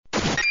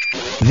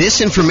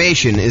This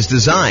information is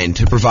designed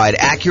to provide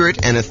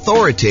accurate and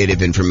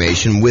authoritative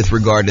information with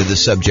regard to the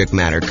subject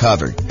matter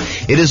covered.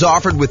 It is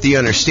offered with the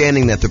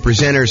understanding that the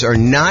presenters are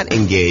not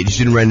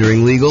engaged in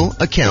rendering legal,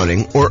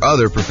 accounting, or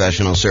other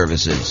professional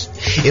services.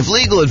 If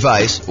legal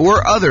advice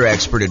or other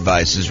expert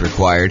advice is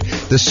required,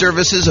 the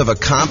services of a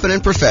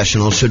competent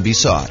professional should be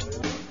sought.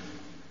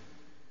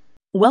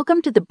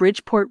 Welcome to the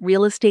Bridgeport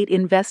Real Estate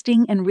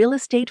Investing and Real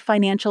Estate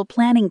Financial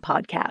Planning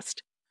Podcast.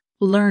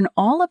 Learn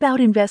all about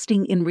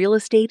investing in real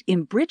estate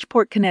in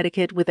Bridgeport,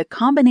 Connecticut with a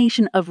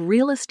combination of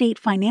real estate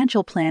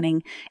financial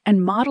planning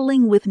and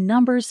modeling with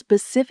numbers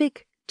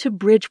specific to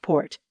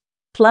Bridgeport,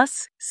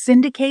 plus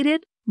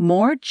syndicated,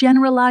 more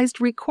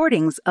generalized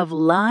recordings of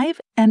live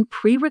and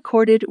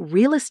pre-recorded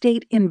real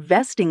estate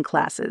investing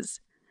classes.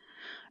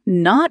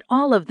 Not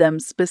all of them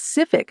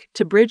specific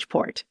to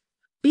Bridgeport.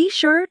 Be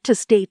sure to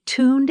stay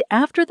tuned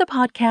after the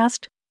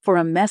podcast for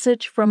a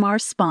message from our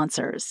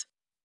sponsors.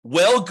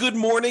 Well, good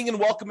morning and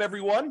welcome,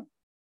 everyone.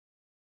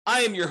 I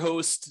am your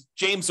host,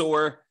 James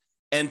Orr,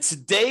 and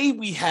today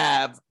we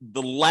have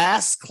the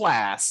last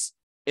class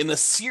in a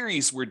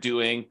series we're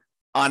doing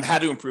on how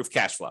to improve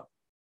cash flow.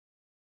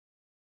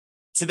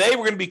 Today,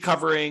 we're going to be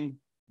covering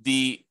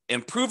the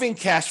improving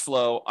cash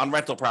flow on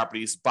rental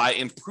properties by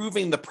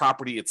improving the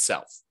property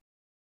itself.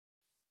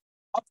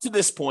 Up to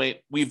this point,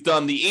 we've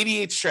done the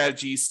 88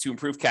 strategies to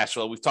improve cash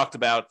flow. We've talked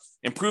about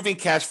improving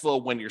cash flow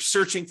when you're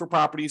searching for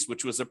properties,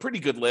 which was a pretty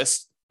good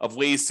list of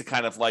ways to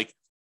kind of like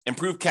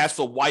improve cash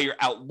flow while you're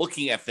out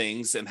looking at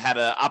things and how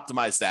to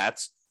optimize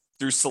that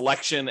through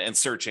selection and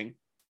searching.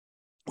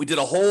 We did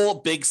a whole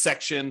big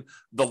section,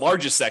 the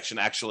largest section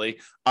actually,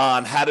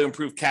 on how to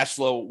improve cash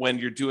flow when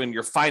you're doing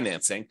your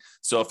financing.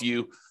 So if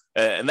you,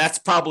 and that's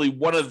probably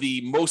one of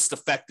the most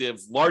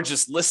effective,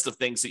 largest list of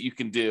things that you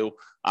can do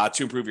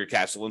to improve your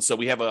cash flow. And so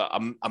we have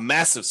a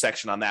massive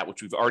section on that,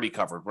 which we've already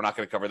covered. We're not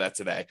going to cover that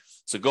today.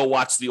 So go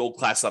watch the old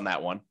class on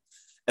that one.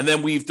 And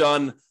then we've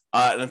done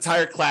an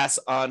entire class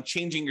on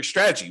changing your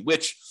strategy,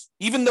 which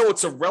even though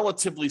it's a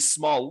relatively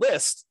small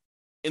list,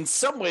 in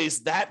some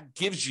ways that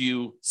gives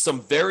you some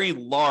very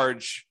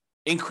large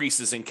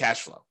increases in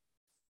cash flow.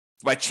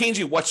 By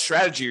changing what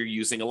strategy you're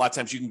using, a lot of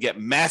times you can get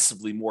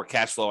massively more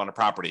cash flow on a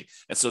property.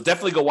 And so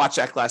definitely go watch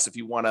that class if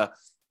you want to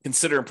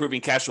consider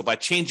improving cash flow by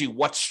changing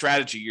what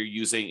strategy you're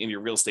using in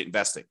your real estate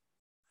investing.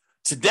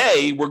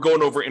 Today, we're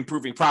going over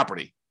improving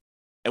property.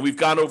 And we've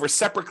gone over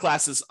separate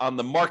classes on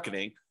the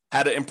marketing,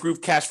 how to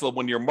improve cash flow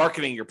when you're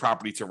marketing your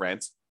property to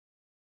rent.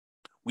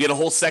 We had a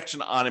whole section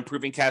on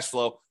improving cash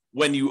flow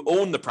when you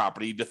own the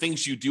property, the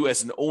things you do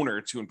as an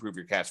owner to improve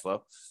your cash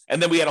flow.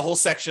 And then we had a whole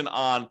section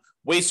on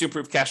ways to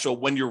improve cash flow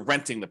when you're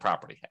renting the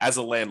property as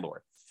a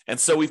landlord. And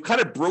so we've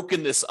kind of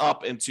broken this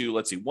up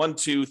into,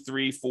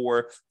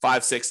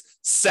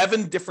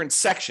 7 different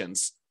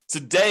sections.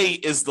 Today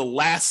is the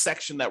last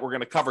section that we're going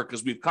to cover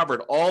because we've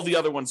covered all the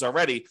other ones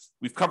already.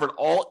 We've covered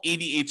all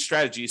 88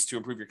 strategies to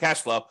improve your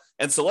cash flow.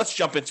 And so let's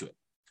jump into it.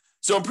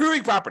 So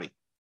improving property.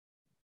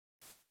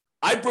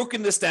 I've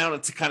broken this down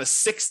into kind of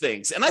 6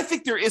 things. And I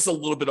think there is a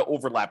little bit of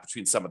overlap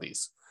between some of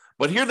these.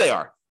 But here they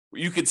are.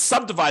 You could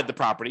subdivide the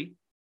property.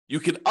 You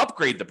could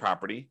upgrade the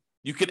property.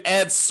 You could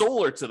add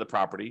solar to the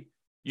property.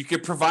 You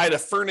could provide a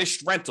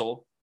furnished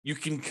rental. You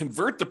can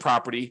convert the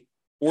property,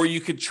 or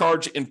you could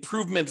charge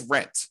improvement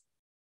rent.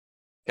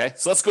 Okay,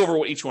 so let's go over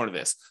what each one of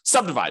this.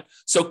 Subdivide.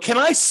 So can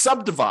I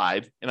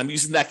subdivide, and I'm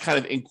using that kind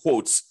of in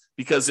quotes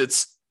because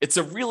it's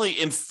a really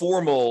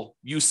informal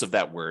use of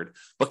that word,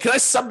 but can I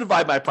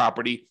subdivide my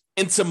property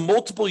into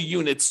multiple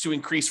units to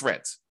increase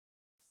rent?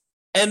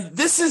 And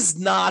this is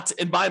not,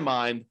 in my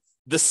mind,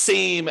 the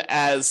same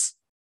as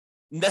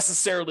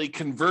necessarily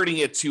converting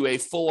it to a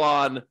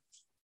full-on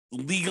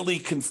legally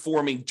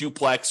conforming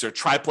duplex or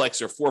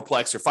triplex or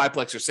fourplex or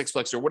fiveplex or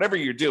sixplex or whatever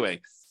you're doing.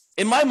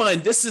 In my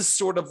mind, this is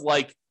sort of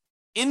like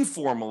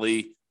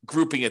informally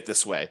grouping it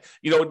this way.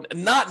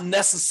 Not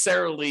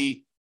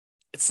necessarily,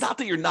 it's not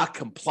that you're not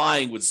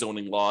complying with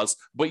zoning laws,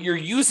 but you're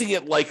using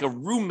it like a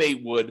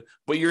roommate would,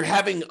 but you're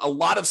having a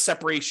lot of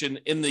separation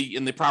in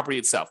the property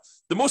itself.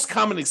 The most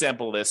common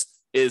example of this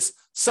is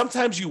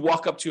sometimes you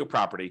walk up to a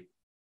property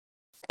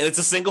and it's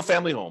a single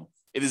family home.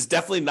 It is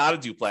definitely not a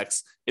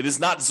duplex. It is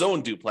not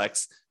zoned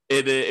duplex.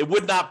 It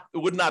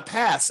would not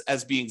pass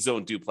as being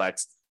zoned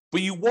duplex,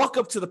 but you walk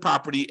up to the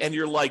property and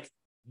you're like,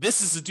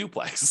 this is a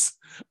duplex.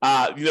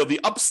 The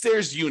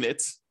upstairs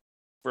unit,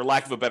 for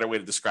lack of a better way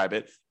to describe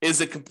it, is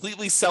a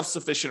completely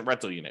self-sufficient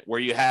rental unit where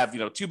you have,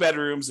 2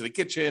 bedrooms and a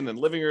kitchen and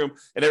living room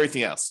and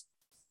everything else.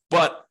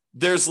 But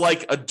there's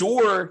like a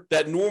door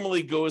that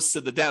normally goes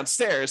to the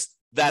downstairs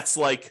that's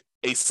like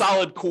a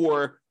solid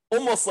core,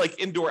 almost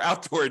like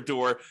indoor-outdoor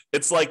door.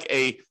 It's like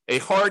a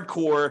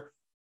hardcore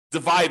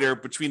divider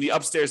between the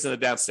upstairs and the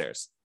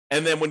downstairs.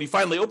 And then when you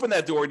finally open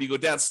that door and you go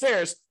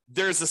downstairs,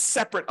 there's a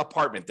separate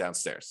apartment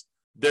downstairs.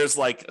 There's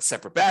like a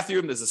separate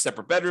bathroom, there's a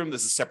separate bedroom,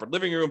 there's a separate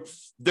living room.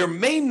 There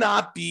may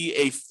not be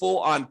a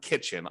full-on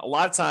kitchen. A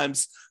lot of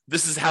times,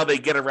 this is how they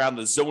get around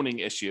the zoning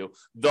issue.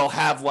 They'll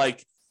have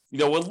like, it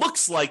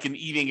looks like an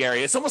eating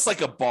area. It's almost like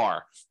a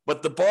bar,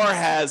 but the bar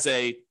has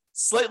a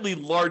slightly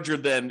larger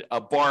than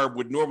a bar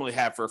would normally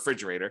have for a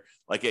refrigerator,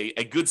 like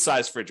a good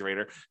sized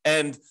refrigerator.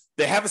 And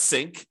they have a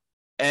sink,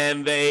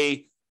 and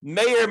they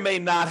may or may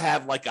not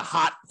have like a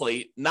hot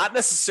plate, not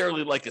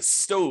necessarily like a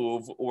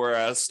stove or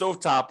a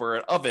stovetop or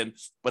an oven,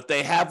 but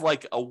they have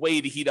like a way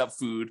to heat up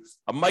food,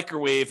 a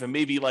microwave, and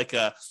maybe like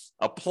a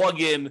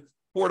plug-in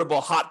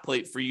portable hot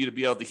plate for you to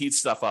be able to heat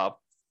stuff up.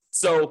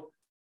 So,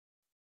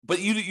 but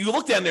you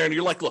look down there and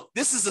you're like, look,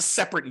 this is a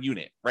separate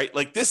unit, right?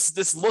 Like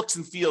this looks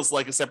and feels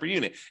like a separate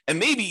unit. And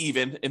maybe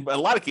even in a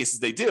lot of cases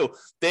they do,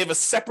 they have a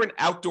separate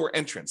outdoor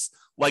entrance.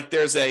 Like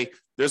there's a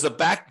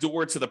back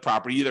door to the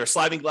property, either a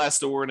sliding glass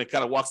door and it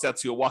kind of walks out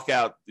to a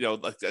walkout,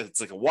 like it's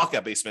like a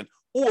walkout basement,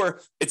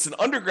 or it's an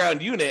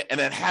underground unit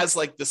and it has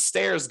like the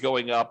stairs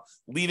going up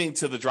leading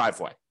to the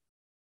driveway.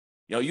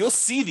 You'll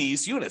see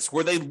these units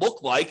where they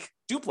look like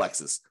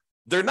duplexes.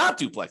 They're not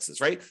duplexes,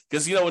 right?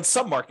 Because, in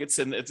some markets,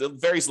 and it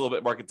varies a little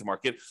bit market to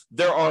market,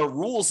 there are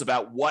rules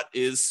about what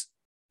is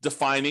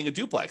defining a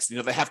duplex.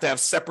 They have to have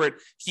separate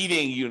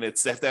heating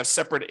units. They have to have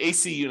separate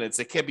AC units.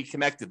 They can't be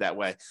connected that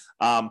way.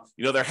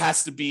 There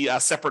has to be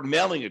separate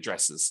mailing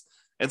addresses.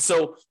 And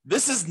so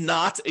this is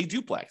not a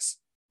duplex,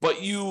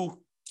 but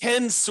you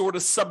can sort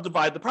of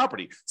subdivide the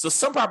property. So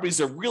some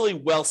properties are really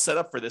well set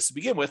up for this to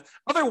begin with.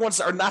 Other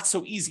ones are not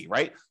so easy,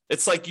 right?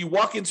 It's like you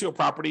walk into a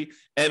property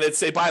and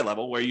it's a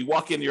bi-level where you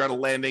walk in, you're on a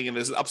landing and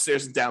there's an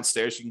upstairs and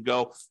downstairs. You can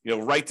go,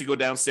 right to go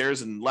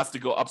downstairs and left to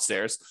go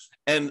upstairs.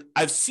 And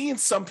I've seen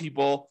some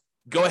people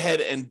go ahead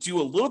and do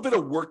a little bit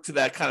of work to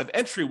that kind of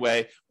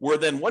entryway where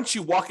then once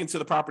you walk into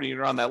the property and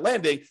you're on that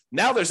landing,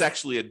 now there's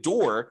actually a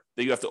door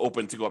that you have to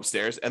open to go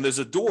upstairs. And there's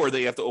a door that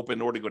you have to open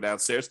in order to go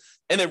downstairs.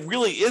 And it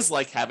really is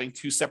like having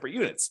two separate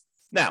units.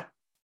 Now,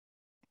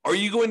 are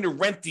you going to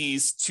rent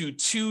these to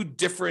two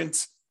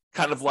different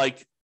kind of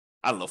like,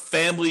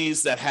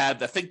 families that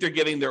think they're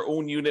getting their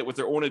own unit with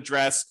their own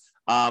address?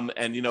 And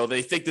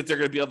they think that they're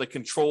going to be able to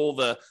control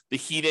the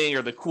heating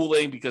or the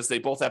cooling because they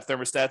both have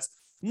thermostats.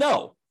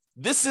 No.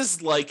 This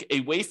is like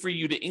a way for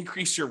you to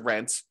increase your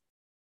rent,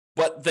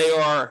 but they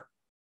are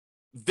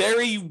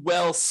very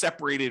well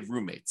separated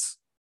roommates.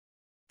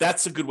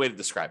 That's a good way to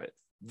describe it.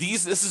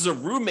 This is a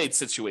roommate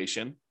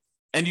situation,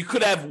 and you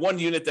could have one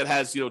unit that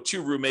has,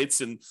 two roommates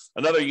and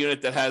another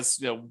unit that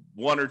has,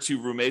 one or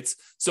two roommates.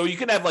 So you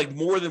can have like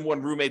more than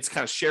one roommates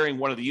kind of sharing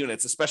one of the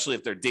units, especially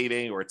if they're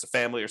dating or it's a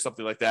family or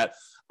something like that.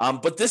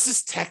 But this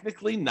is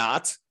technically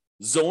not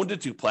zoned to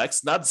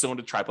duplex, not zoned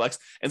to triplex.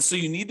 And so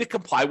you need to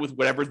comply with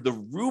whatever the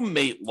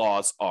roommate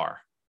laws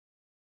are.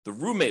 The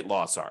roommate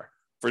laws are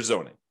for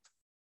zoning.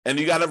 And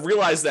you got to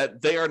realize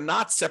that they are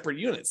not separate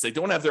units. They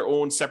don't have their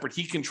own separate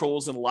heat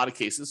controls in a lot of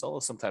cases, although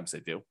sometimes they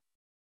do.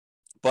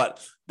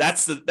 But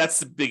that's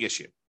the big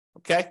issue.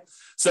 Okay.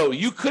 So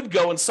you could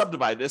go and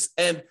subdivide this.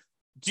 And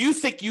do you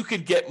think you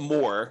could get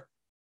more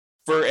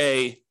for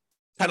a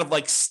kind of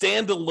like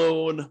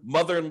standalone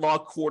mother-in-law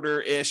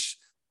quarter-ish,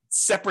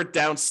 separate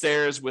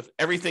downstairs with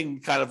everything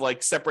kind of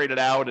like separated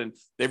out, and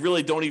they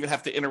really don't even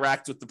have to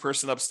interact with the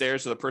person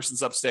upstairs or the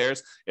person's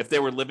upstairs if they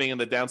were living in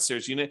the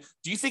downstairs unit?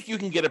 Do you think you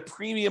can get a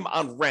premium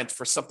on rent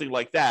for something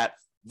like that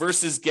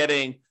versus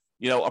getting,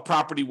 a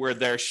property where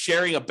they're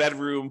sharing a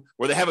bedroom,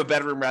 where they have a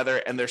bedroom rather,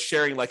 and they're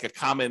sharing like a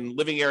common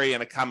living area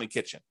and a common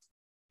kitchen?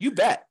 You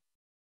bet.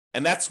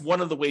 And that's one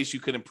of the ways you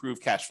can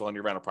improve cash flow on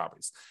your rental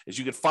properties, is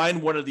you could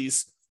find one of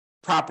these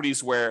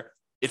properties where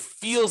it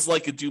feels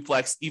like a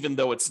duplex, even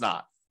though it's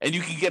not. And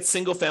you can get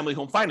single family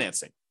home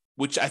financing,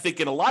 which I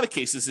think in a lot of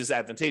cases is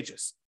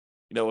advantageous.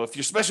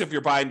 Especially if you're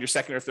buying your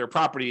second or third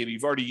property and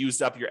you've already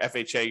used up your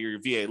FHA or your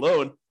VA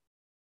loan,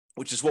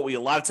 which is what we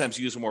a lot of times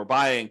use when we're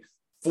buying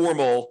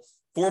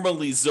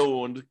formally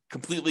zoned,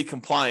 completely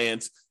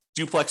compliant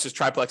duplexes,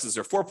 triplexes,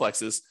 or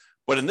fourplexes.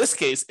 But in this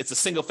case, it's a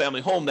single family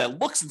home that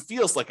looks and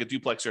feels like a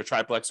duplex or a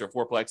triplex or a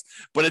fourplex,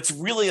 but it's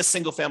really a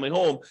single family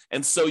home.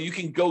 And so you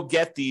can go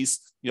get these,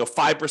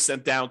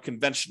 5% down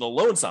conventional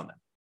loans on them.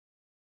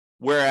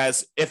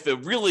 Whereas if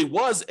it really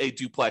was a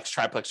duplex,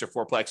 triplex, or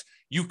fourplex,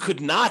 you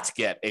could not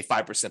get a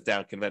 5%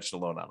 down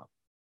conventional loan on them.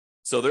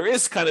 So there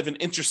is kind of an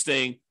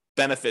interesting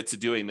benefit to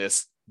doing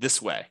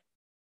this way.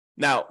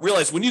 Now,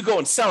 realize when you go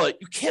and sell it,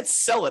 you can't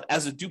sell it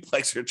as a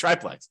duplex or a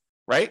triplex,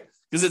 right?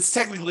 Because it's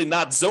technically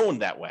not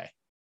zoned that way.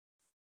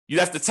 You'd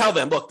have to tell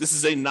them, look, this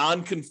is a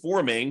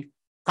non-conforming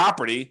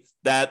property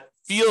that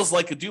feels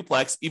like a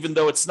duplex, even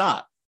though it's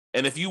not.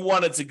 And if you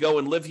wanted to go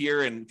and live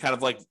here and kind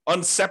of like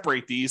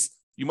unseparate these,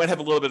 you might have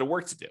a little bit of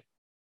work to do.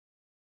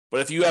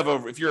 But if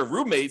you're a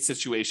roommate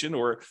situation,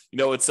 or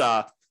it's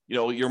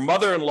your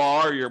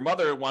mother-in-law or your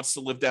mother wants to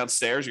live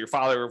downstairs, or your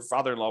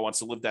father-in-law wants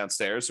to live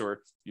downstairs,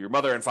 or your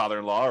mother and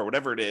father-in-law, or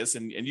whatever it is,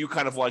 and you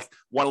kind of like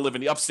want to live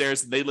in the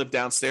upstairs and they live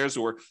downstairs,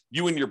 or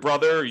you and your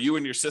brother, or you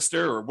and your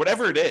sister, or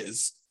whatever it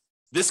is,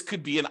 this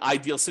could be an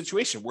ideal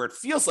situation where it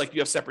feels like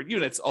you have separate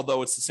units,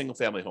 although it's a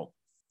single-family home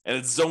and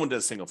it's zoned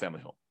as a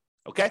single-family home.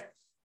 Okay,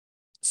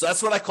 so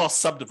that's what I call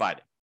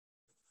subdividing.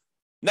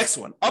 Next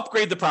one,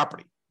 upgrade the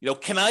property.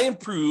 Can I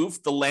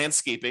improve the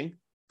landscaping,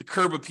 the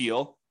curb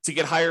appeal to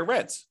get higher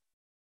rents?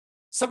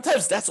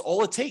 Sometimes that's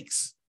all it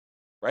takes.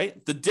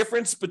 right? The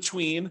difference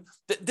between,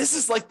 this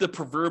is like the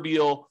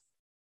proverbial,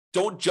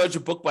 don't judge a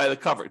book by the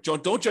cover.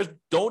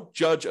 Don't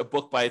judge a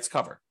book by its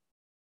cover.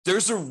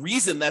 There's a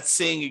reason that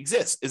saying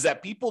exists, is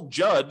that people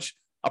judge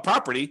a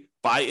property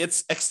by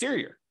its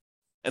exterior.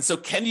 And so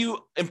can you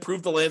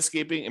improve the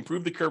landscaping,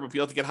 improve the curb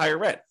appeal to get higher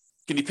rent?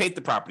 Can you paint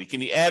the property?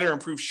 Can you add or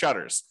improve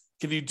shutters?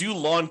 Can you do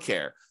lawn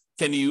care?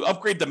 Can you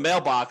upgrade the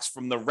mailbox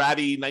from the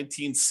ratty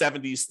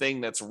 1970s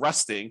thing that's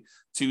rusting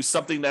to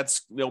something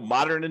that's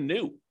modern and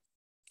new?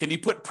 Can you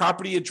put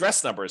property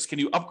address numbers? Can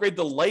you upgrade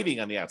the lighting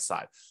on the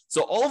outside?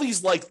 So all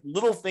these like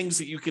little things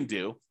that you can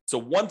do. It's a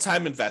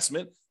one-time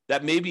investment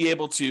that may be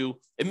able to,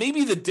 it may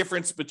be the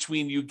difference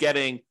between you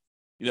getting,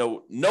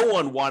 no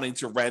one wanting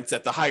to rent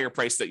at the higher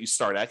price that you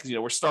start at, because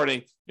we're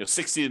starting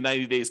 60 to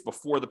 90 days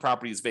before the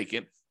property is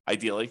vacant,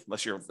 ideally,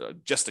 unless you're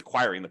just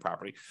acquiring the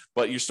property.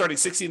 But you're starting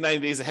 60 to 90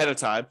 days ahead of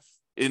time,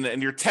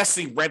 and you're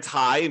testing rent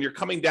high, and you're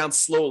coming down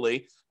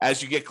slowly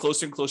as you get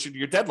closer and closer to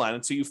your deadline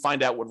until you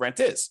find out what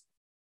rent is.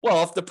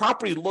 Well, if the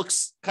property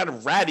looks kind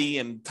of ratty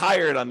and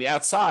tired on the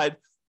outside,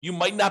 you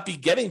might not be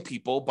getting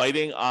people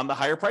biting on the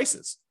higher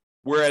prices.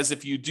 Whereas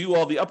if you do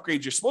all the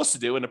upgrades you're supposed to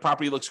do and the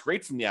property looks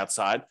great from the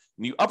outside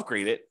and you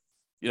upgrade it,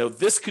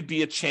 this could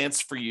be a chance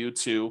for you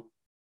to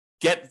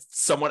get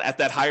someone at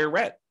that higher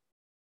rent.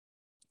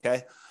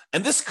 Okay.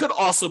 And this could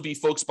also be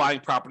folks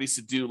buying properties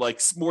to do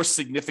like more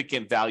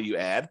significant value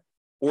add,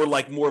 or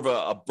like more of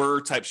a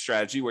BRRRR type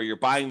strategy where you're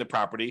buying the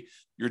property,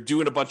 you're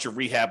doing a bunch of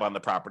rehab on the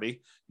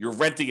property, you're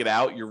renting it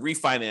out, you're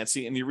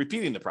refinancing, and you're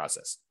repeating the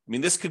process. I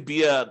mean, this could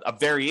be a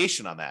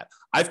variation on that.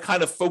 I've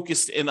kind of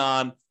focused in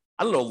on,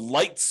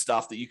 light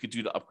stuff that you could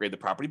do to upgrade the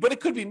property, but it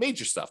could be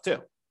major stuff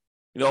too.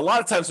 A lot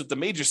of times with the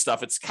major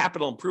stuff, it's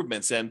capital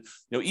improvements. And,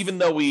 even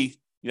though we,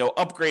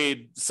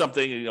 upgrade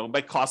something, it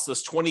might cost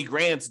us 20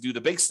 grand to do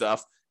the big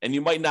stuff, and you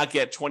might not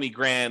get 20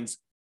 grand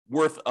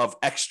worth of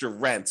extra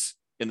rent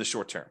in the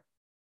short term.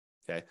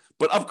 Okay.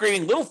 But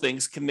upgrading little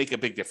things can make a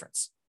big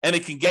difference, and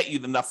it can get you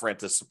enough rent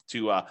to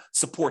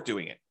support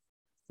doing it.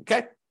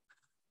 Okay.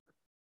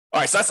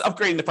 All right. So that's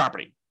upgrading the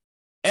property.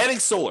 Adding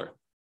solar.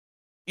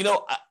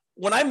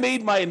 When I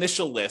made my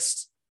initial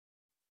list,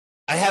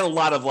 I had a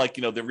lot of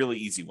the really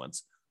easy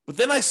ones. But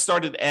then I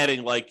started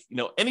adding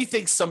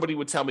anything somebody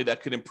would tell me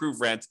that could improve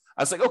rent.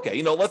 I was like,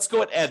 okay, let's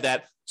go and add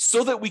that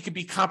so that we could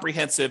be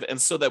comprehensive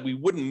and so that we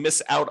wouldn't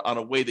miss out on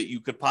a way that you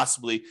could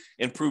possibly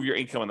improve your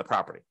income on the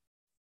property.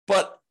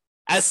 But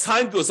as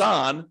time goes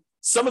on,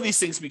 some of these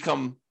things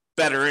become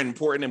better and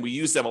important, and we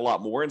use them a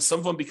lot more. And some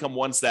of them become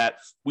ones that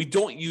we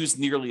don't use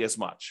nearly as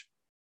much.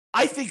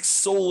 I think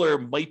solar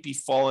might be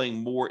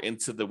falling more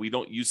into we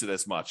don't use it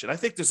as much. And I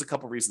think there's a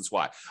couple of reasons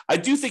why. I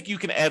do think you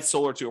can add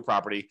solar to a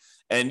property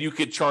and you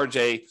could charge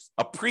a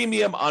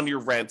premium on your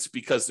rent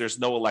because there's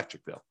no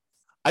electric bill.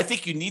 I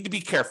think you need to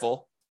be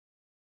careful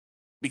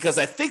because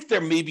I think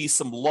there may be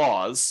some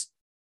laws,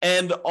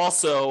 and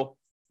also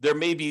there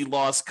may be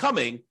laws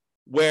coming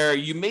where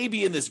you may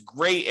be in this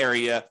gray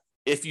area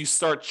if you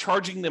start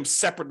charging them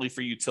separately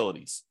for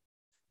utilities.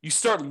 You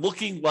start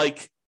looking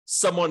like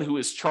someone who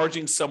is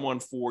charging someone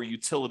for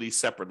utilities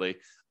separately.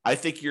 I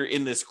think you're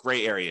in this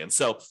gray area. And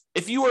so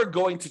if you are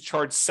going to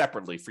charge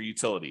separately for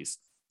utilities,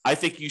 I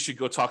think you should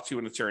go talk to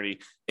an attorney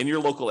in your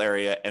local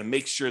area and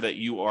make sure that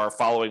you are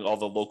following all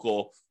the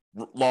local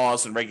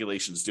laws and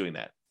regulations doing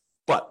that.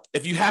 But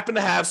if you happen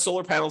to have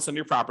solar panels on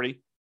your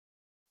property,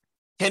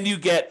 can you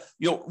get,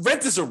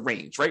 rent is a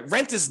range, right?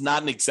 Rent is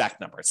not an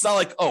exact number. It's not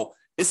like, oh,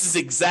 this is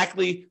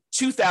exactly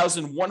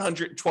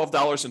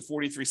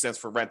 $2,112.43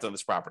 for rent on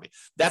this property.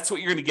 That's what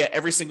you're going to get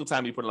every single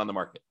time you put it on the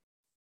market.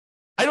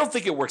 I don't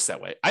think it works that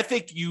way. I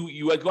think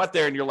you go out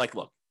there and you're like,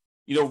 look,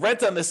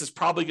 rent on this is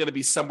probably going to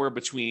be somewhere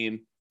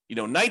between,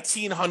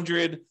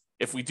 $1,900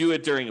 if we do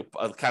it during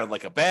a kind of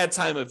like a bad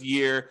time of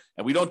year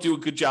and we don't do a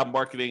good job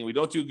marketing, we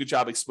don't do a good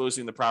job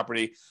exposing the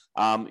property,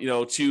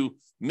 to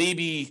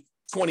maybe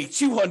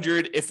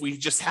 $2,200 if we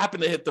just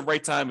happen to hit the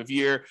right time of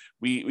year.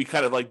 We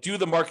kind of do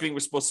the marketing we're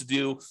supposed to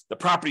do. The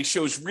property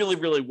shows really,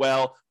 really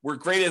well. We're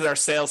great at our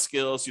sales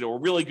skills. We're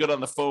really good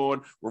on the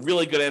phone. We're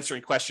really good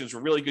answering questions.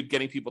 We're really good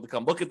getting people to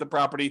come look at the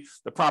property.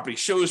 The property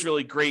shows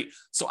really great.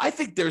 So I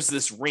think there's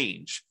this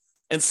range.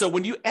 And so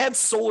when you add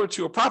solar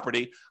to a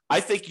property,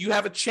 I think you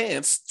have a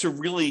chance to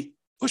really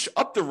push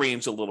up the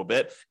range a little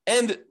bit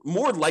and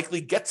more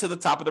likely get to the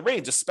top of the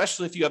range,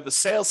 especially if you have the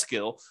sales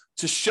skill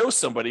to show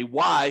somebody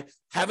why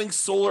having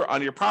solar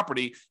on your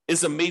property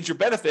is a major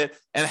benefit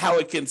and how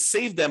it can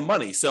save them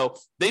money. So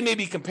they may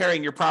be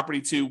comparing your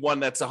property to one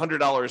that's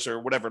 $100 or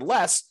whatever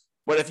less,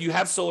 but if you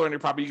have solar on your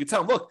property, you can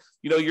tell them, look,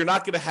 you're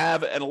not going to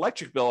have an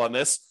electric bill on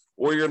this,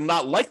 or you're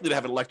not likely to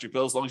have an electric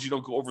bill as long as you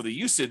don't go over the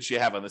usage you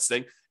have on this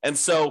thing. And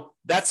so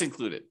that's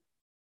included.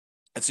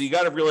 And so you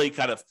got to really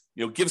kind of,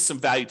 give some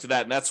value to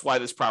that. And that's why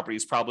this property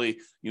is probably,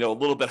 a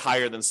little bit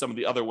higher than some of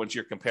the other ones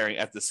you're comparing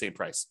at the same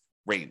price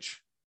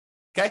range.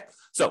 Okay.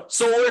 So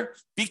solar,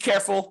 be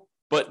careful,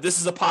 but this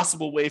is a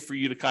possible way for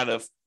you to kind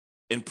of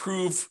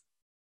improve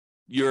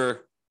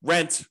your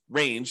rent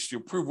range to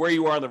prove where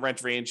you are in the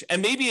rent range.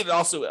 And maybe it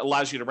also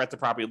allows you to rent the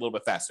property a little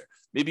bit faster.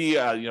 Maybe,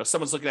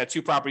 someone's looking at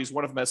two properties,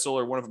 one of them has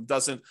solar, one of them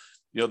doesn't.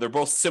 They're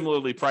both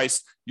similarly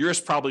priced.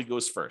 Yours probably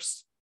goes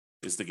first,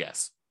 is the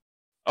guess.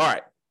 All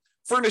right,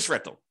 furnished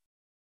rental.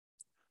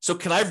 So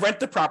can I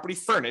rent the property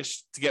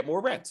furnished to get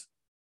more rent?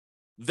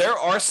 There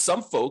are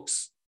some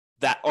folks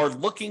that are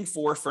looking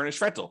for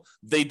furnished rental.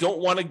 They don't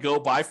want to go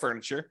buy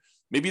furniture.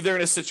 Maybe they're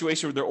in a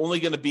situation where they're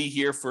only going to be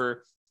here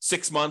for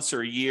 6 months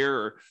or a year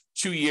or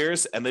 2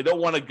 years, and they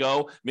don't want to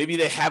go. Maybe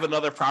they have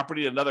another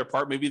property in another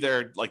part. Maybe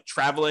they're like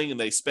traveling and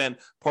they spend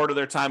part of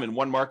their time in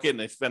one market and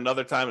they spend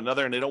another time in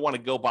another, and they don't want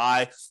to go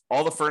buy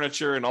all the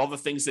furniture and all the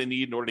things they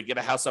need in order to get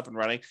a house up and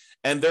running.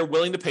 And they're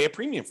willing to pay a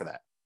premium for that.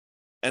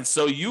 And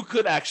so you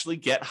could actually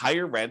get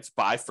higher rent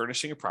by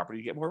furnishing a property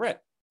to get more rent.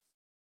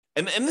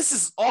 And this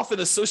is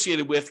often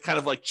associated with kind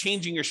of like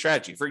changing your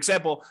strategy. For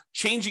example,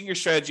 changing your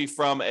strategy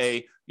from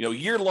a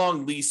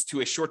year-long lease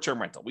to a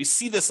short-term rental. We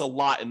see this a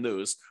lot in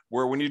those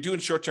where when you're doing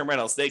short-term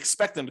rentals, they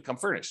expect them to come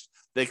furnished.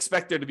 They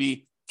expect there to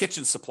be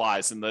kitchen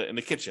supplies in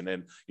the kitchen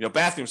and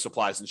bathroom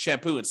supplies and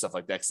shampoo and stuff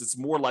like that, because it's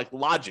more like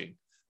lodging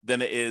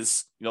than it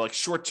is like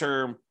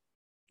short-term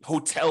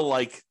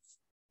hotel-like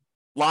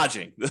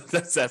lodging.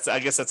 That's I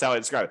guess that's how I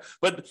describe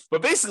it.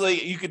 But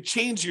basically, you could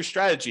change your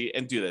strategy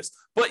and do this,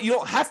 but you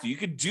don't have to. You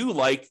could do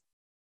like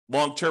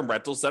long-term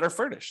rentals that are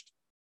furnished.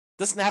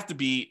 It doesn't have to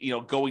be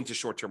going to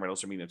short-term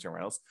rentals or medium-term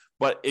rentals,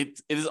 but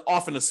it is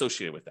often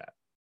associated with that.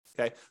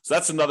 Okay, so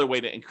that's another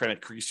way to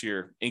increase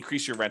your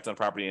rent on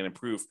property and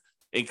improve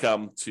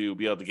income to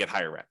be able to get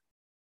higher rent.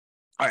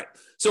 All right.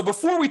 So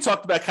before we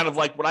talked about kind of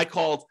like what I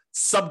called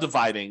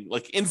subdividing,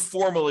 like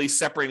informally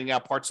separating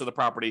out parts of the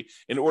property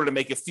in order to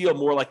make it feel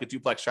more like a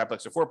duplex,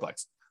 triplex, or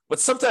fourplex. But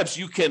sometimes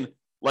you can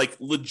like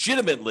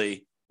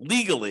legitimately,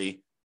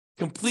 legally,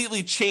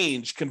 completely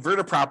convert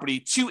a property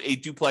to a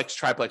duplex,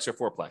 triplex, or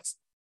fourplex.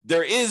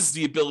 There is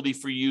the ability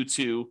for you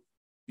to,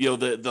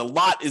 the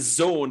lot is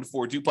zoned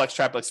for duplex,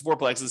 triplex,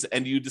 fourplexes,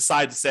 and you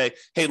decide to say,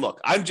 hey,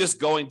 look, I'm just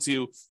going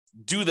to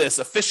do this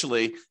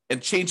officially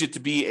and change it to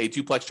be a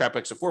duplex,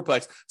 triplex, or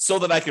fourplex so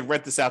that I can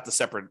rent this out to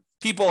separate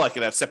people. I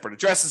can have separate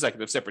addresses. I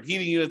can have separate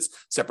heating units,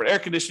 separate air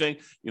conditioning.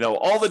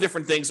 All the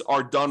different things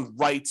are done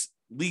right,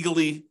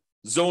 legally,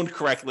 zoned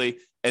correctly,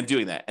 and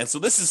doing that. And so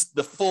this is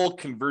the full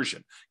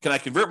conversion. Can I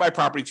convert my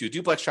property to a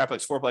duplex,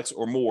 triplex, fourplex,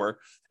 or more?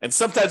 And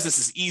sometimes this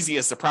is easy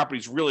as the property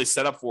is really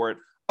set up for it.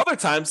 Other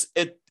times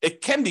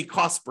it can be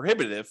cost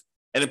prohibitive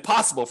and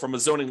impossible from a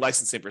zoning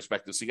licensing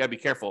perspective. So you got to be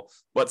careful,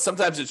 but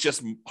sometimes it's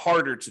just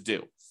harder to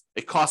do.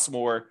 It costs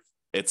more,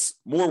 it's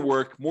more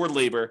work, more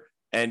labor,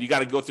 and you got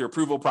to go through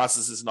approval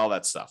processes and all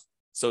that stuff.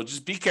 So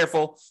just be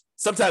careful.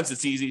 Sometimes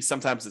it's easy,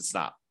 sometimes it's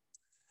not.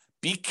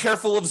 Be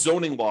careful of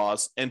zoning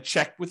laws and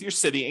check with your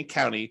city and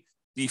county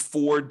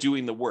before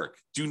doing the work.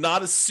 Do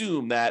not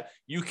assume that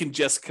you can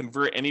just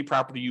convert any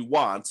property you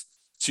want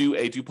to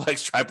a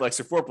duplex, triplex,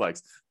 or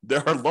fourplex.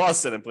 There are laws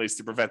set in place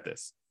to prevent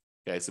this.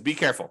 Okay, so be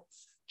careful.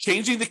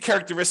 Changing the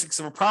characteristics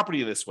of a property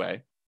in this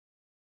way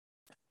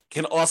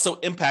can also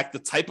impact the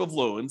type of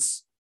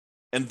loans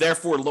and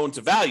therefore loan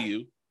to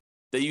value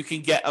that you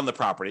can get on the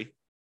property.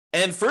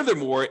 And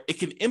furthermore, it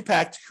can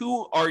impact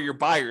who are your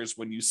buyers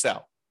when you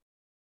sell.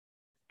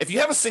 If you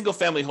have a single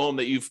family home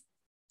that you've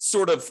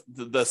sort of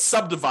the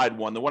subdivide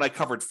one, the one I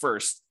covered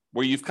first,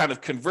 where you've kind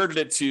of converted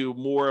it to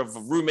more of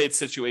a roommate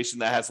situation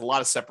that has a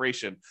lot of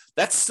separation,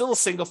 that's still a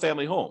single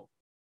family home.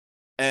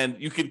 And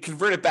you can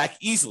convert it back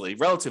easily,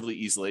 relatively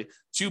easily,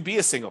 to be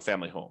a single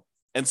family home.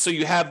 And so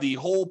you have the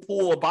whole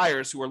pool of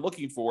buyers who are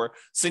looking for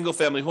single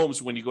family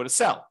homes when you go to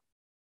sell.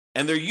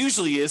 And there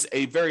usually is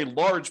a very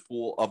large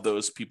pool of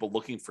those people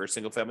looking for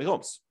single family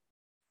homes.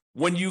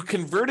 When you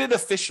convert it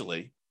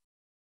officially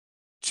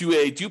to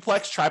a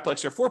duplex,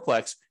 triplex, or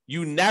fourplex,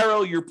 you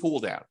narrow your pool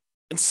down.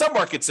 In some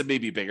markets, it may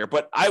be bigger,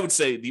 but I would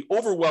say the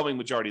overwhelming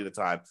majority of the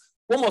time,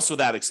 almost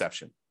without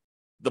exception,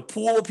 the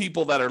pool of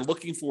people that are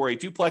looking for a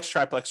duplex,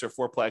 triplex, or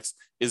fourplex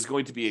is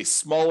going to be a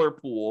smaller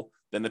pool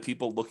than the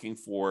people looking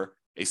for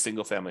a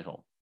single family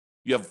home.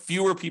 You have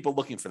fewer people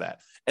looking for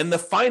that. And the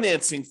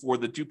financing for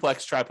the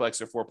duplex,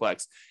 triplex, or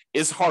fourplex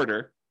is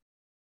harder,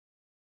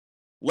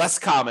 less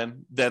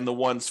common than the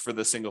ones for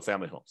the single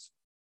family homes.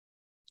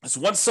 So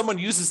once someone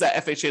uses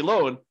that FHA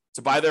loan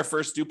to buy their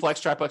first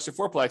duplex, triplex, or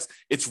fourplex,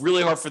 it's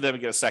really hard for them to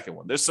get a second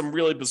one. There's some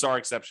really bizarre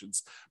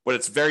exceptions, but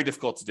it's very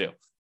difficult to do.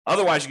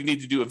 Otherwise, you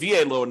need to do a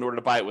VA loan in order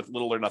to buy it with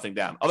little or nothing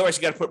down. Otherwise,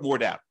 you got to put more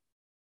down.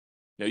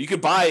 You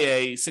could buy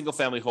a single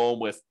family home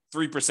with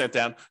 3%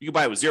 down. You could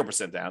buy it with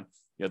 0% down.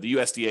 The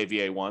USDA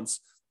VA ones.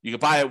 You could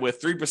buy it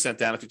with 3%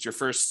 down if it's your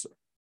first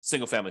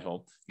single family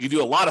home. You can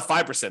do a lot of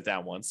 5%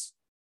 down ones.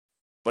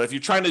 But if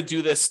you're trying to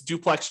do this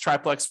duplex,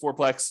 triplex,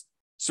 fourplex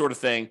sort of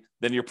thing,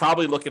 then you're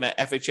probably looking at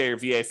FHA or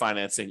VA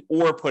financing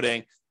or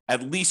putting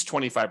at least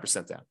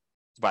 25% down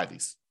to buy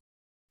these.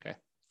 Okay.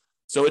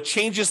 So it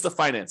changes the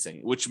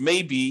financing, which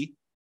may be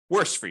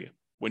worse for you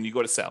when you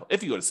go to sell,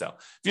 if you go to sell.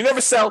 If you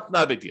never sell,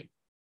 not a big deal.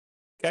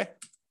 Okay.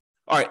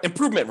 All right.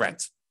 Improvement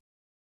rent.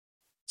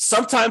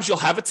 Sometimes you'll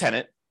have a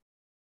tenant.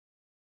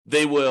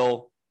 They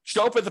will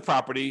show up at the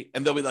property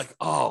and they'll be like,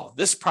 oh,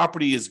 this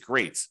property is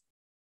great.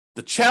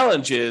 The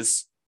challenge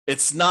is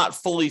it's not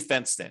fully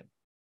fenced in.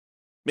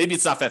 Maybe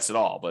it's not fenced at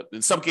all, but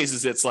in some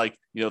cases it's like,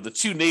 the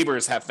two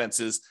neighbors have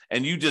fences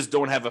and you just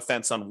don't have a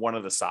fence on one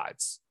of the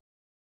sides.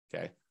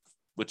 Okay.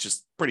 Which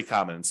is pretty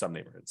common in some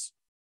neighborhoods.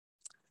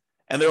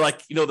 And they're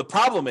like, the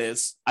problem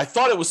is I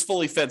thought it was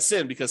fully fenced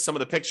in because some of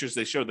the pictures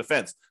they showed the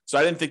fence. So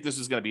I didn't think this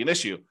was going to be an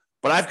issue,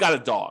 but I've got a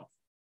dog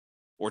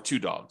or two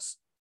dogs.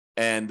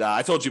 And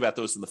I told you about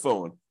those in the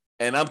phone.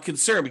 And I'm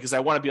concerned because I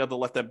want to be able to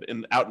let them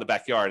out in the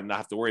backyard and not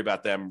have to worry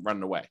about them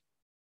running away.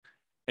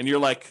 And you're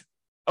like,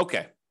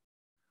 okay,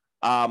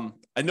 I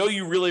know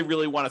you really,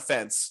 really want a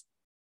fence.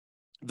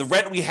 The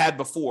rent we had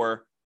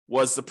before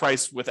was the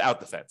price without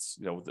the fence,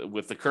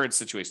 with the current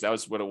situation. That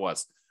was what it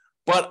was.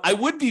 But I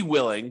would be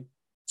willing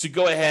to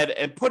go ahead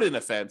and put in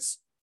a fence,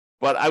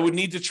 but I would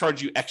need to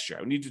charge you extra. I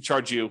would need to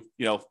charge you,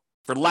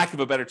 for lack of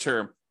a better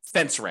term,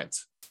 fence rent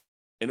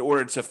in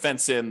order to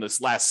fence in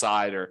this last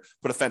side or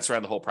put a fence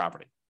around the whole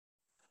property.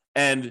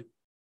 And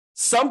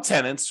some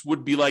tenants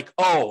would be like,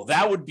 oh,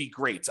 that would be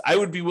great. I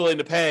would be willing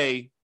to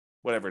pay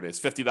whatever it is,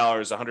 $50,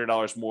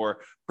 $100 more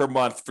per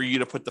month for you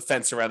to put the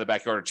fence around the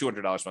backyard, or $200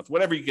 a month,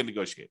 whatever you can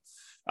negotiate,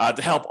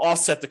 to help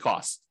offset the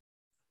cost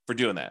for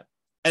doing that.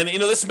 And,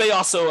 this may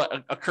also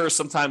occur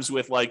sometimes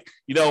with like,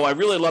 I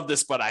really love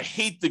this, but I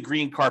hate the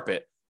green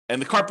carpet. And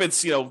the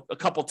carpet's, a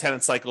couple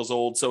tenant cycles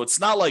old. So it's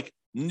not like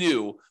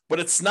new, but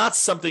it's not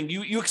something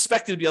you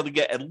expect to be able to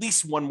get at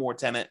least one more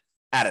tenant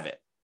out of it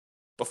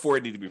before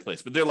it needs to be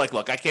replaced. But they're like,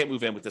 look, I can't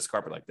move in with this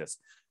carpet like this.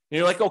 And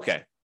you're like,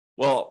 okay,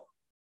 well,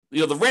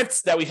 the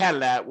rent that we had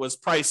it at was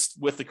priced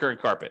with the current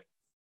carpet.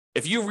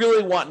 If you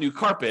really want new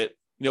carpet,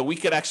 we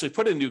could actually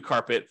put in new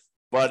carpet,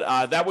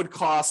 but that would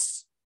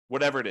cost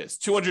whatever it is,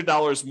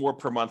 $200 more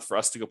per month for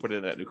us to go put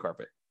in that new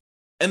carpet.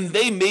 And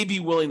they may be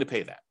willing to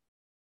pay that.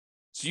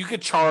 So you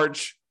could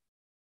charge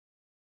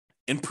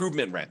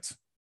improvement rent,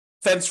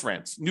 fence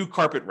rent, new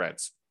carpet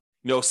rent,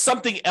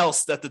 something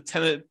else that the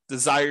tenant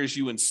desires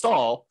you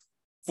install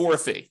for a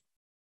fee.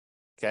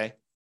 Okay.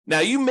 Now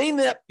you may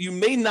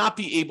not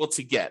be able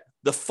to get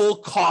the full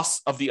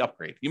cost of the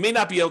upgrade. You may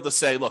not be able to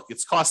say, look,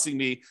 it's costing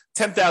me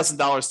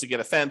 $10,000 to get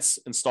a fence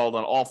installed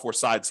on all four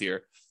sides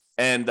here.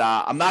 And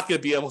I'm not going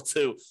to be able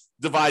to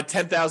divide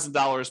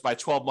 $10,000 by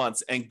 12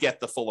 months and get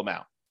the full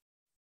amount.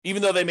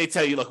 Even though they may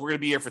tell you, look, we're going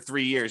to be here for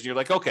 3 years. And you're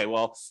like, okay,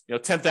 well,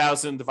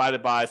 10,000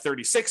 divided by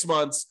 36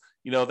 months,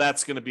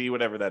 that's going to be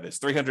whatever that is,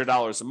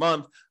 $300 a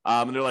month.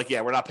 And they're like,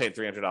 yeah, we're not paying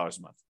 $300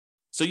 a month.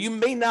 So you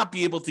may not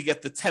be able to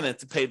get the tenant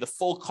to pay the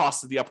full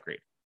cost of the upgrade.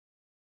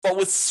 But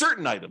with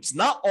certain items,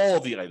 not all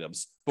of the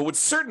items, but with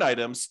certain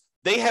items,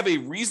 they have a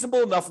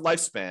reasonable enough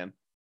lifespan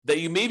that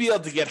you may be able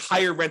to get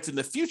higher rent in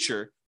the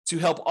future to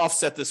help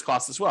offset this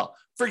cost as well.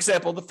 For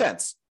example, the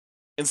fence.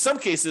 In some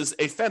cases,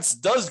 a fence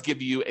does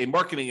give you a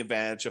marketing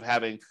advantage of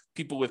having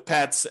people with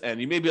pets, and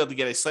you may be able to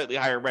get a slightly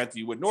higher rent than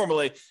you would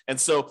normally. And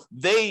so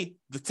the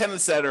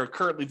tenants that are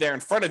currently there in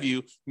front of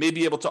you may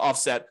be able to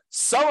offset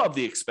some of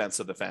the expense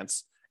of the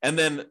fence. And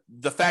then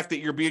the fact that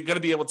you're going to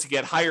be able to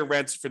get higher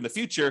rents for the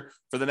future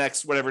for the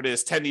next, whatever it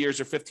is, 10 years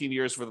or 15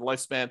 years for the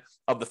lifespan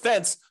of the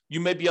fence, you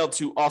may be able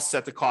to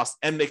offset the cost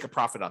and make a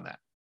profit on that.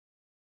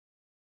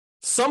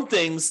 Some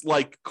things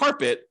like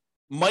carpet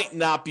might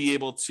not be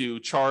able to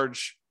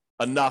charge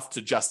enough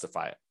to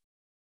justify it.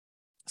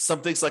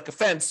 Some things like a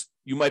fence,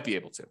 you might be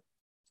able to.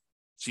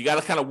 So you got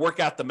to kind of work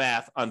out the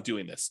math on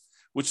doing this,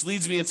 which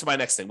leads me into my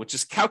next thing, which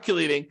is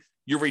calculating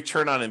your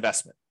return on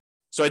investment.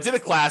 So I did a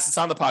class, it's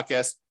on the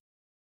podcast.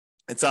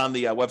 It's on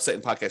the website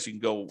and podcast. You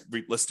can go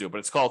listen to it, but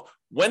it's called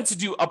When to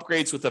Do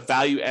Upgrades with a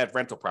Value Add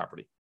Rental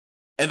Property.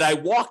 And I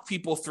walk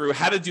people through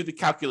how to do the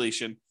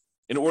calculation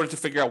in order to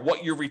figure out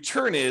what your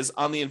return is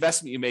on the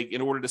investment you make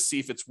in order to see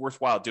if it's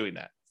worthwhile doing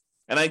that.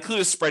 And I include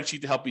a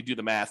spreadsheet to help you do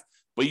the math,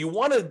 but you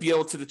want to be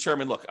able to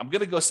determine, look, I'm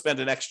going to go spend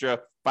an extra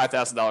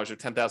 $5,000 or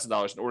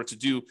 $10,000 in order to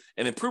do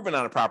an improvement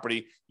on a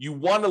property. You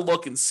want to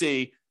look and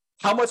see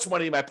how much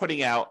money am I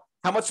putting out?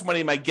 How much money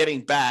am I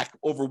getting back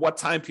over what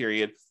time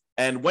period?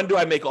 And when do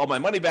I make all my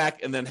money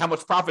back? And then how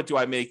much profit do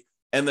I make?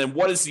 And then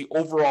what is the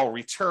overall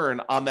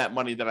return on that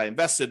money that I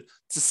invested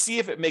to see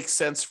if it makes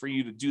sense for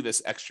you to do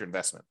this extra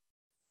investment?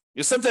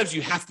 Sometimes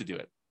you have to do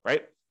it,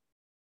 right?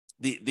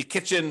 The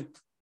kitchen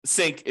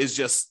sink is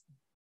just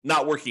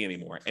not working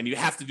anymore and you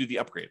have to do the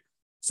upgrade.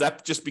 So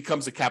that just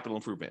becomes a capital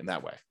improvement in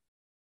that way.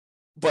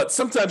 But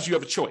sometimes you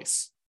have a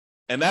choice.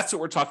 And that's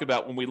what we're talking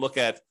about when we look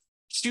at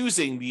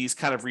choosing these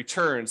kind of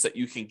returns that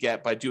you can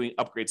get by doing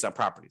upgrades on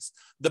properties.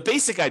 The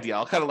basic idea,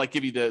 I'll kind of like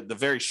give you the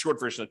very short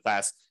version of the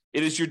class.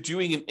 It is you're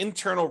doing an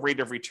internal rate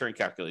of return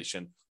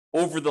calculation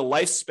over the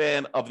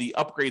lifespan of the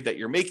upgrade that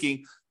you're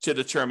making to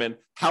determine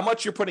how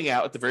much you're putting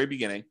out at the very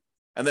beginning,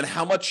 and then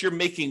how much you're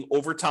making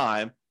over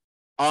time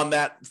on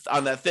that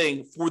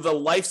thing for the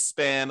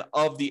lifespan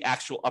of the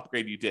actual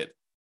upgrade you did.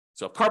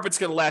 So if carpet's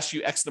going to last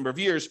you X number of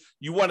years,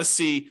 you want to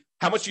see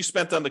how much you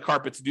spent on the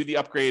carpet to do the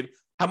upgrade,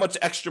 how much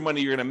extra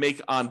money you're going to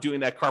make on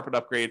doing that carpet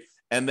upgrade.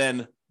 And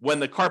then when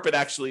the carpet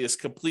actually is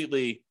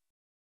completely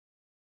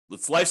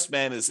its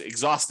lifespan is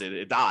exhausted,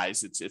 it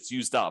dies, it's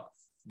used up,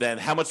 then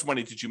how much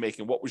money did you make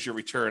and what was your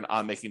return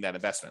on making that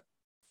investment?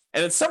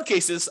 And in some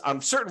cases,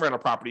 on certain rental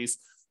properties,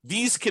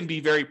 these can be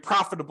very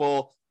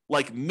profitable,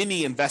 like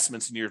mini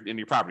investments in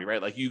your property,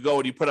 right? Like you go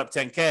and you put up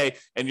 10K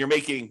and you're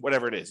making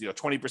whatever it is,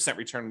 20%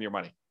 return on your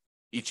money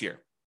each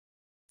year.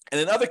 And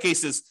in other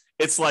cases,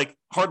 it's like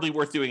hardly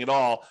worth doing at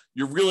all.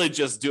 You're really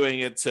just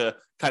doing it to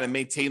kind of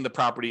maintain the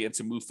property and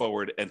to move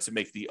forward and to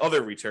make the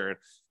other return.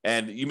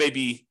 And you may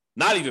be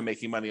not even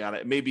making money on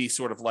it. It may be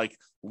sort of like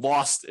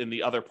lost in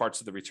the other parts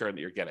of the return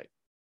that you're getting.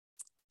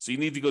 So you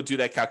need to go do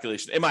that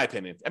calculation, in my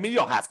opinion. I mean, you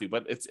don't have to,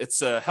 but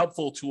it's a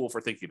helpful tool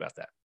for thinking about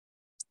that.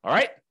 All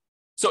right.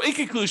 So in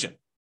conclusion,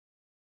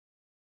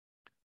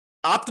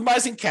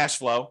 optimizing cash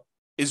flow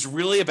is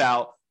really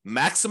about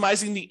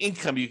maximizing the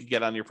income you can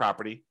get on your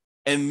property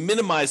and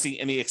minimizing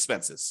any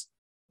expenses.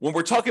 When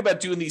we're talking about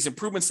doing these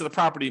improvements to the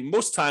property,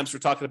 most times we're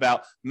talking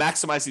about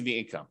maximizing the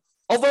income.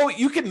 Although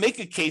you can make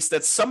a case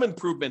that some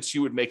improvements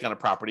you would make on a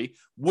property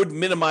would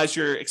minimize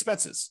your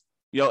expenses.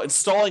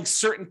 Installing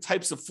certain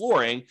types of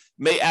flooring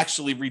may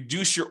actually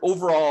reduce your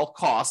overall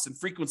cost and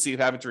frequency of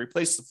having to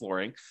replace the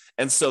flooring.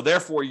 And so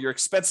therefore your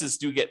expenses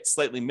do get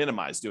slightly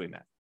minimized doing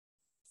that.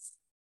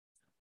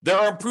 There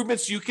are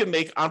improvements you can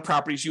make on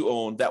properties you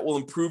own that will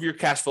improve your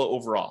cash flow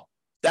overall.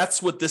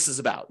 That's what this is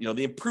about.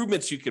 The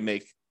improvements you can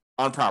make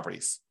on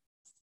properties.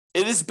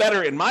 It is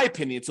better, in my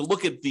opinion, to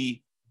look at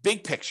the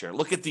big picture,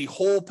 look at the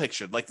whole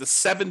picture, like the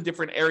 7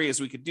 different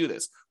areas we could do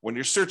this. When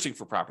you're searching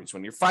for properties,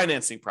 when you're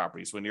financing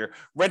properties, when you're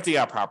renting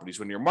out properties,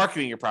 when you're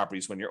marketing your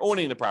properties, when you're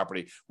owning the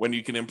property, when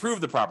you can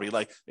improve the property,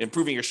 like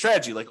improving your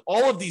strategy, like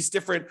all of these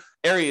different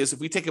areas. If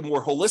we take a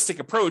more holistic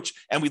approach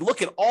and we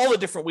look at all the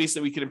different ways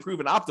that we can improve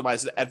and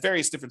optimize it at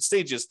various different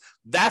stages,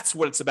 that's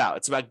what it's about.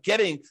 It's about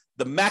getting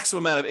the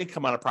maximum amount of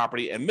income on a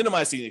property and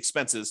minimizing the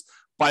expenses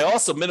by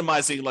also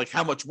minimizing like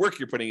how much work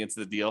you're putting into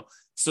the deal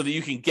so that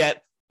you can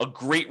get a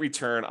great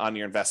return on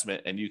your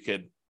investment, and you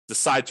could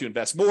decide to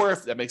invest more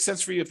if that makes sense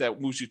for you, if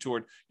that moves you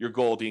toward your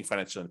goal of being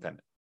financially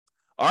independent.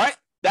 All right,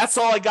 that's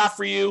all I got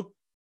for you.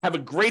 Have a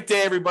great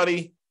day,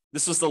 everybody.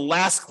 This was the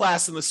last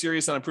class in the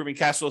series on improving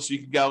cash flow, so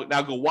you can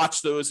now go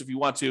watch those if you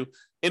want to,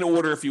 in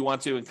order if you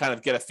want to, and kind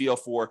of get a feel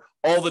for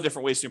all the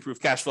different ways to improve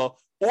cash flow.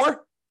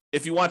 Or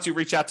if you want to,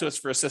 reach out to us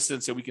for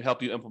assistance so we can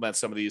help you implement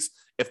some of these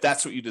if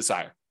that's what you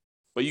desire.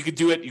 But you could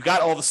do it. You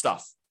got all the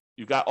stuff.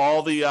 You've got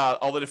all the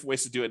different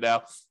ways to do it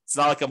now. It's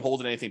not like I'm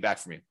holding anything back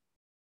from you.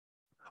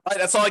 All right,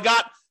 that's all I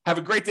got. Have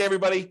a great day,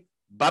 everybody.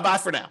 Bye-bye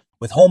for now.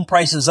 With home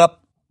prices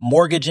up,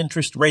 mortgage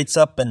interest rates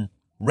up, and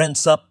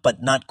rents up,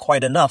 but not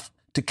quite enough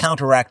to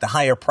counteract the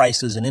higher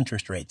prices and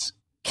interest rates,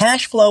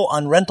 cash flow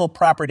on rental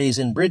properties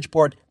in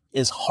Bridgeport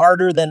is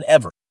harder than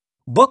ever.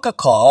 Book a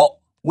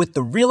call with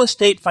the Real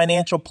Estate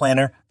Financial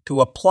Planner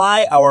to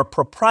apply our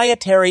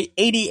proprietary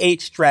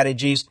 88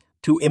 strategies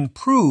to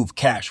improve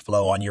cash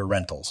flow on your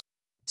rentals.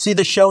 See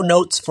the show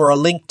notes for a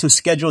link to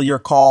schedule your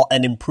call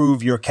and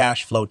improve your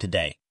cash flow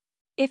today.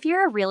 If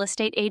you're a real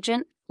estate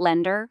agent,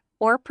 lender,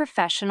 or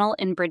professional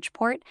in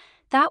Bridgeport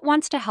that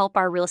wants to help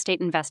our real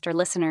estate investor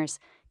listeners,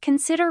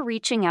 consider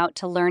reaching out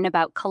to learn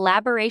about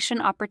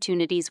collaboration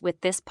opportunities with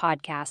this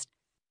podcast.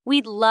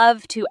 We'd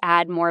love to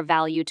add more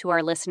value to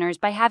our listeners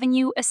by having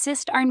you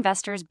assist our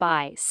investors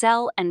buy,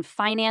 sell, and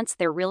finance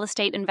their real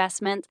estate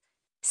investments.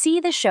 See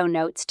the show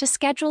notes to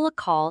schedule a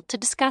call to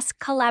discuss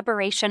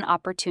collaboration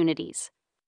opportunities.